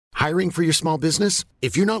Hiring for your small business?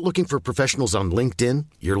 If you're not looking for professionals on LinkedIn,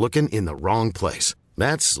 you're looking in the wrong place.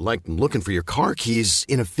 That's like looking for your car keys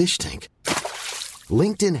in a fish tank.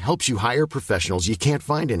 LinkedIn helps you hire professionals you can't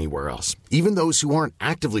find anywhere else, even those who aren't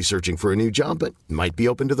actively searching for a new job but might be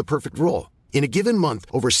open to the perfect role. In a given month,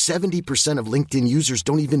 over 70% of LinkedIn users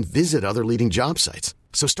don't even visit other leading job sites.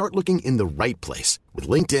 So start looking in the right place. With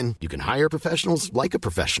LinkedIn, you can hire professionals like a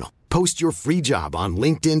professional. Post your free job on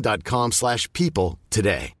linkedin.com/people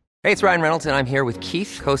today. Hey, it's Ryan Reynolds, and I'm here with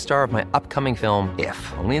Keith, co-star of my upcoming film, If,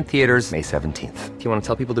 only in theaters May 17th. Do you want to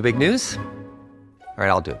tell people the big news? All right,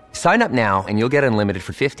 I'll do it. Sign up now and you'll get unlimited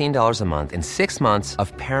for $15 a month and 6 months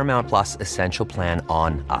of Paramount Plus Essential Plan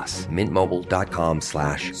on us.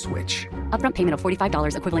 MintMobile.com/switch. Upfront payment of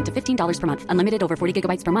 $45 equivalent to $15 per month. Unlimited over 40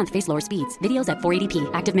 gigabytes per month. Face lower speeds. Videos at 480p.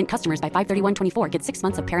 Active Mint customers by 531.24 get 6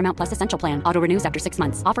 months of Paramount Plus Essential Plan. Auto renews after 6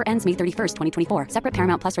 months. Offer ends May 31st, 2024. Separate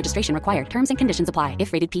Paramount Plus registration required. Terms and conditions apply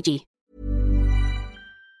if rated PG.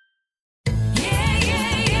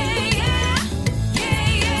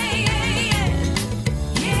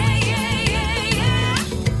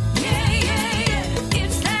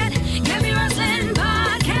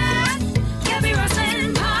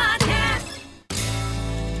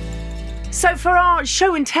 So for our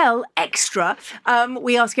show and tell extra,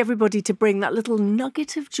 we ask everybody to bring that little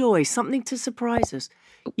nugget of joy, something to surprise us.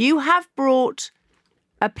 You have brought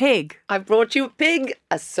a pig. I've brought you a pig,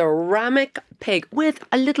 a ceramic pig with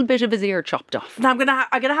a little bit of his ear chopped off. Now I'm gonna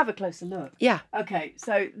have a closer look. Yeah. Okay,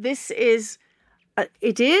 so this is,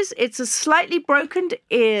 it's a slightly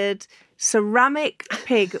broken-eared ceramic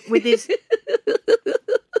pig with his.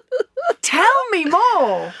 Tell me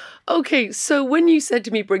more. Okay, so when you said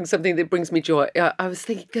to me, bring something that brings me joy, I was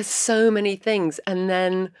thinking there's so many things. And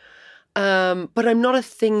then, but I'm not a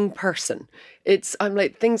thing person. I'm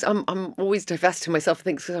like things, I'm always divesting myself of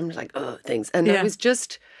things because I'm like, oh, things. And it was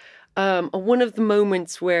just one of the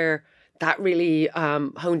moments where that really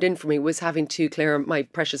honed in for me was having to clear my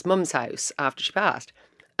precious mum's house after she passed.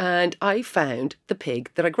 And I found the pig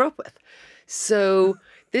that I grew up with. So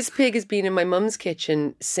this pig has been in my mum's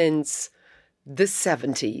kitchen since the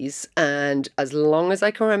 70s, and as long as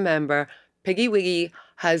I can remember, Piggy Wiggy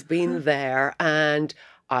has been there, and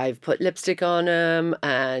I've put lipstick on him,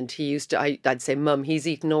 and he used to, I'd say, Mum, he's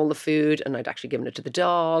eaten all the food, and I'd actually given it to the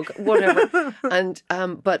dog, whatever. and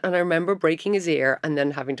I remember breaking his ear and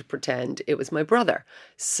then having to pretend it was my brother.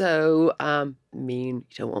 So, mean,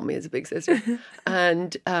 you don't want me as a big sister.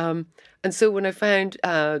 And so when I found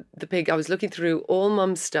the pig, I was looking through all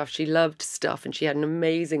Mum's stuff. She loved stuff, and she had an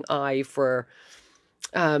amazing eye for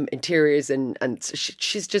interiors, and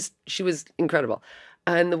she was incredible.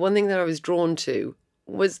 And the one thing that I was drawn to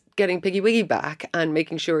was getting Piggy Wiggy back and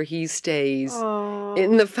making sure he stays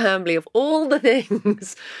in the family of all the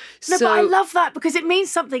things. No, but I love that because it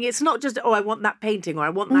means something. It's not just, I want that painting or I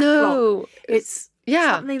want that clock. It's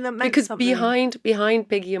something that makes something. Because behind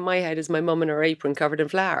Piggy in my head is my mum in her apron covered in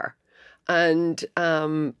flour. And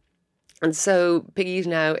so Piggy's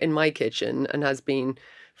now in my kitchen and has been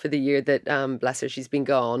for the year that, bless her, she's been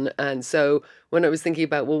gone. And so when I was thinking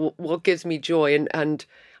about, well, what gives me joy? And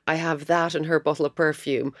I have that and her bottle of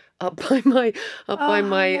perfume up by my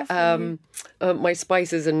my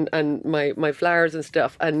spices and my flowers and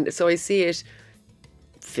stuff. And so I see it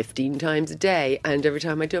 15 times a day. And every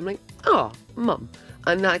time I do, I'm like, oh, Mum.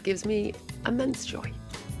 And that gives me immense joy.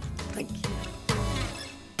 Thank you.